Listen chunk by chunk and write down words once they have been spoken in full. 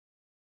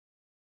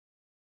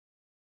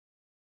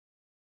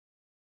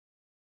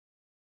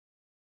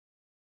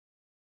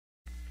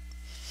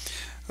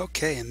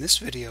Okay, in this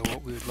video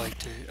what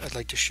I'd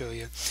like to show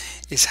you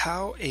is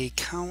how a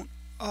count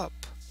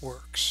up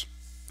works.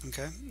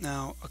 Okay,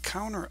 now a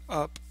counter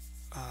up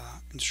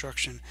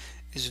instruction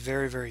is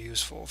very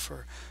useful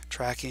for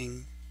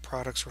tracking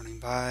products running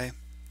by,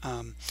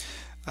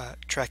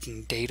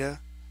 tracking data.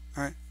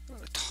 Alright,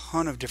 a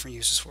ton of different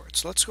uses for it.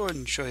 So let's go ahead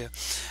and show you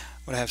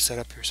what I have set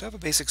up here. So I have a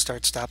basic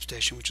start stop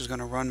station which is going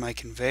to run my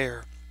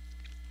conveyor,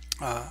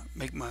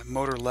 make my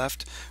motor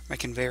left, my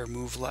conveyor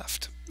move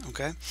left.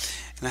 Okay,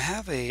 and I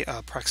have a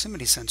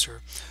proximity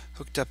sensor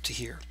hooked up to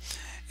here,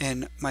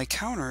 and my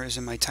counter is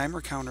in my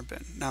timer counter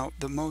bin. Now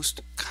the most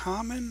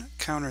common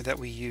counter that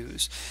we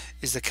use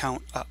is the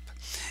count up,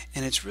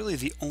 and it's really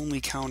the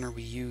only counter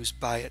we use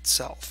by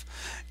itself.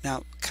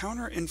 Now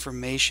counter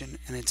information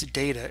and its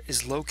data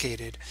is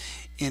located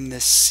in the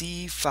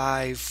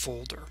C5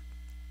 folder,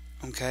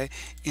 okay,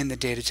 in the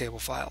data table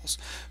files.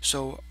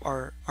 So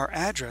our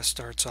address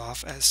starts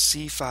off as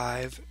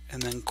C5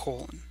 and then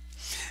colon,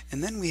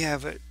 and then we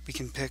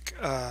can pick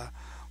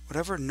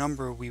whatever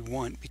number we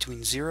want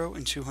between 0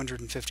 and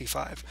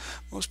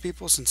 255. Most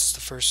people, since it's the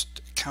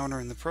first counter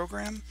in the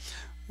program,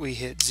 we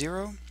hit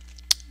 0.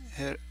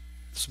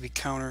 This will be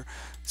counter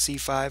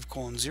C5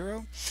 colon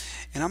 0,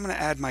 and I'm going to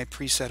add my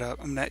preset up.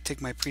 I'm going to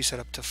take my preset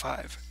up to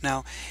 5.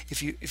 Now,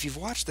 if you've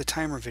watched the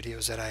timer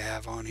videos that I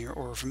have on here,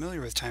 or are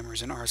familiar with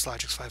timers in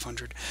RSLogix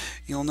 500,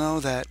 you'll know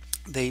that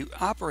they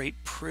operate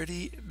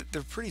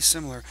they're pretty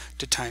similar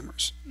to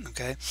timers.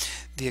 Okay,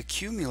 the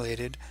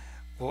accumulated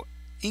will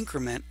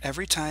increment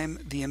every time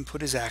the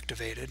input is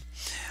activated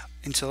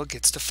until it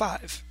gets to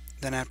 5.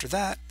 Then after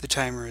that, the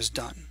timer is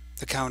done.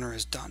 The counter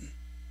is done.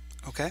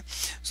 Okay,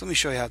 so let me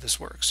show you how this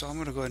works. So I'm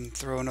going to go ahead and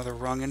throw another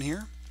rung in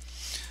here.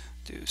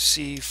 Do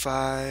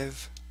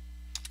C5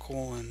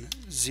 colon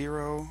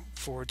 0 /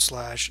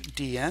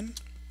 DN,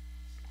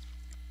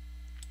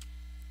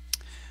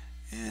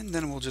 and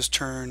then we'll just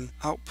turn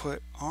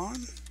output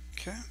on.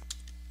 Okay.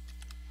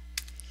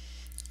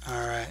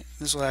 Alright,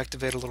 this will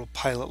activate a little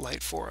pilot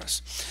light for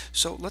us.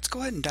 So let's go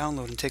ahead and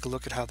download and take a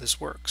look at how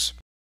this works.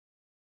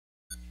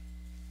 I'm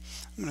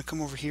going to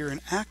come over here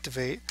and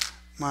activate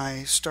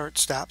my start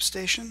stop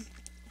station,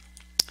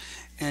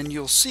 and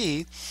you'll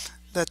see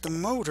that the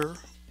motor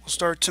will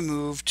start to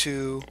move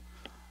to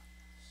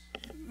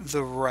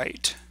the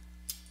right.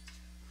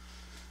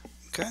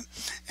 Okay,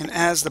 and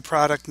as the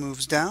product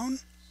moves down,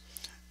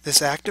 this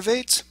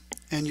activates,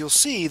 and you'll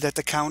see that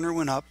the counter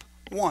went up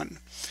 1,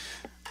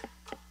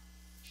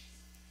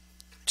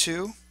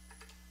 2,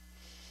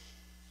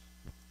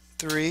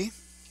 3,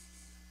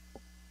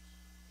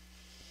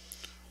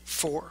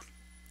 4.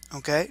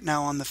 Okay,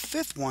 now on the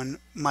 5th one,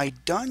 my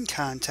done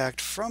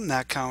contact from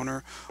that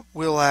counter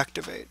will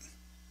activate.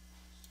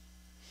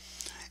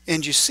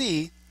 And you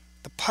see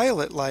the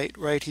pilot light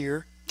right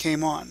here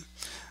came on.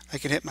 I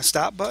can hit my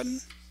stop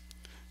button,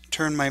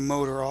 turn my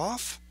motor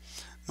off.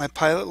 My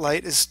pilot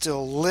light is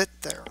still lit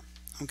there.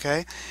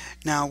 Okay,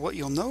 now what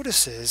you'll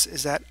notice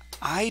is that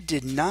I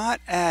did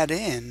not add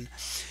in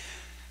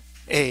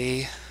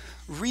a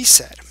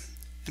reset.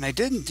 And I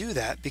didn't do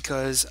that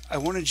because I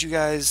wanted you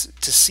guys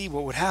to see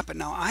what would happen.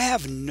 Now I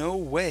have no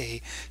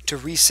way to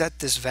reset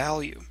this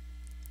value.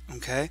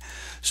 Okay,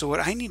 so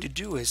what I need to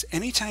do is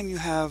anytime you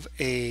have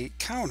a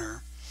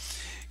counter,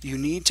 you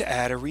need to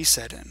add a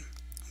reset in.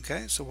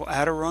 Okay, so we'll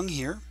add a rung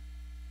here,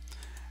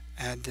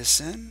 add this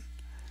in,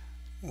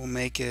 we'll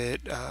make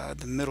it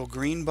the middle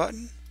green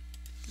button,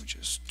 which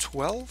is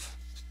 12.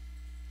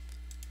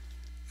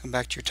 Come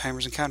back to your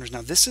timers and counters.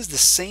 Now this is the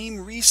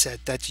same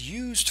reset that's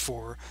used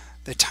for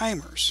the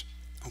timers.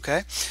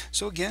 Okay,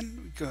 so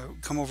again,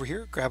 come over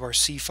here, grab our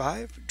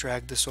C5,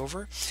 drag this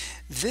over.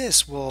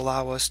 This will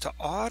allow us to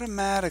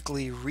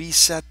automatically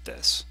reset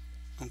this,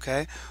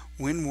 okay,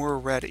 when we're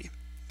ready.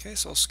 Okay,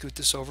 so I'll scoot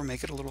this over,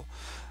 make it a little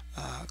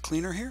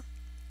cleaner here,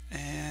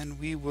 and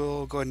we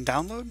will go ahead and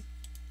download.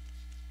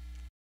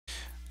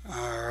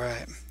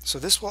 Alright, so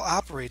this will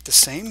operate the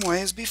same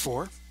way as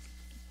before.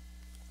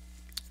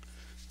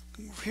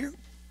 Come over here,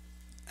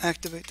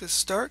 activate this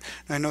start.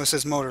 Now I know it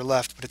says motor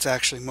left, but it's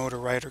actually motor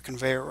right or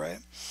conveyor right.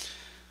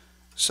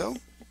 So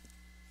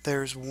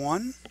there's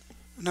 1,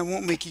 and I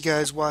won't make you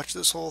guys watch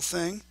this whole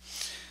thing.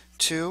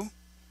 2,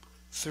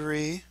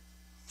 3,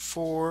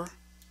 4,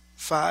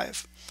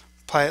 5.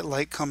 Pilot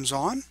light comes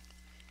on.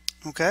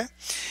 Okay,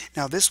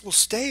 now this will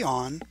stay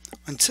on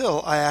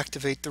until I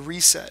activate the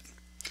reset.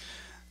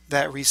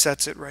 That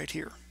resets it right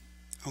here.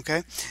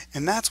 Okay,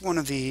 and that's one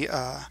of the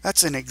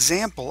that's an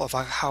example of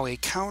how a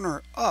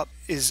counter up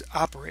is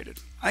operated.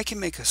 I can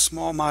make a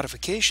small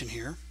modification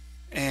here,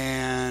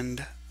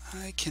 and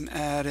I can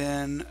add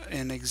in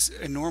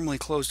a normally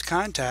closed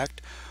contact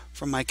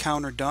from my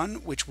counter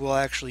done, which will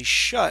actually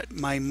shut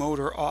my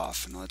motor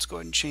off. And let's go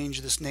ahead and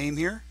change this name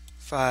here.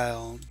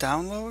 File,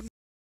 download.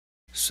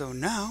 So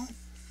now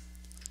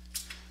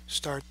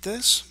start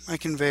this. My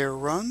conveyor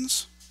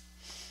runs.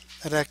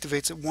 That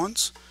activates it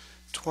once,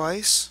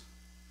 twice,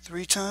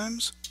 3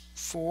 times,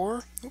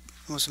 4, oh,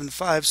 must have been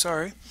 5,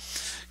 sorry.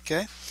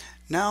 Okay,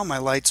 now my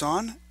light's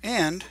on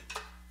and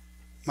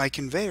my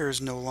conveyor is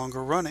no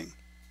longer running.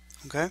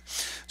 Okay,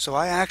 so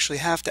I actually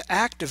have to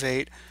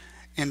activate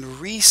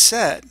and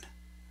reset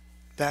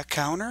that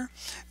counter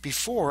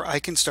before I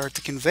can start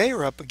the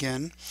conveyor up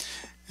again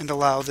and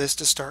allow this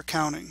to start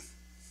counting.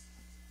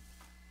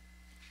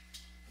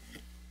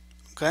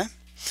 Okay,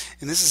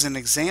 and this is an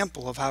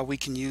example of how we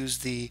can use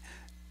the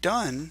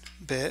done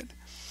bit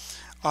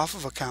off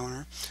of a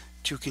counter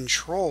to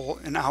control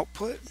an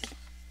output,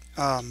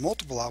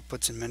 multiple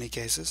outputs in many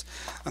cases,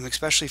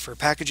 especially for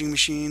packaging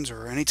machines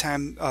or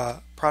anytime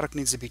product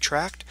needs to be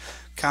tracked.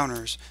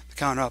 The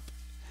count up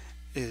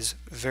is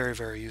very,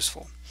 very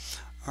useful.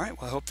 All right,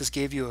 well, I hope this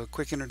gave you a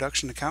quick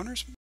introduction to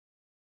counters.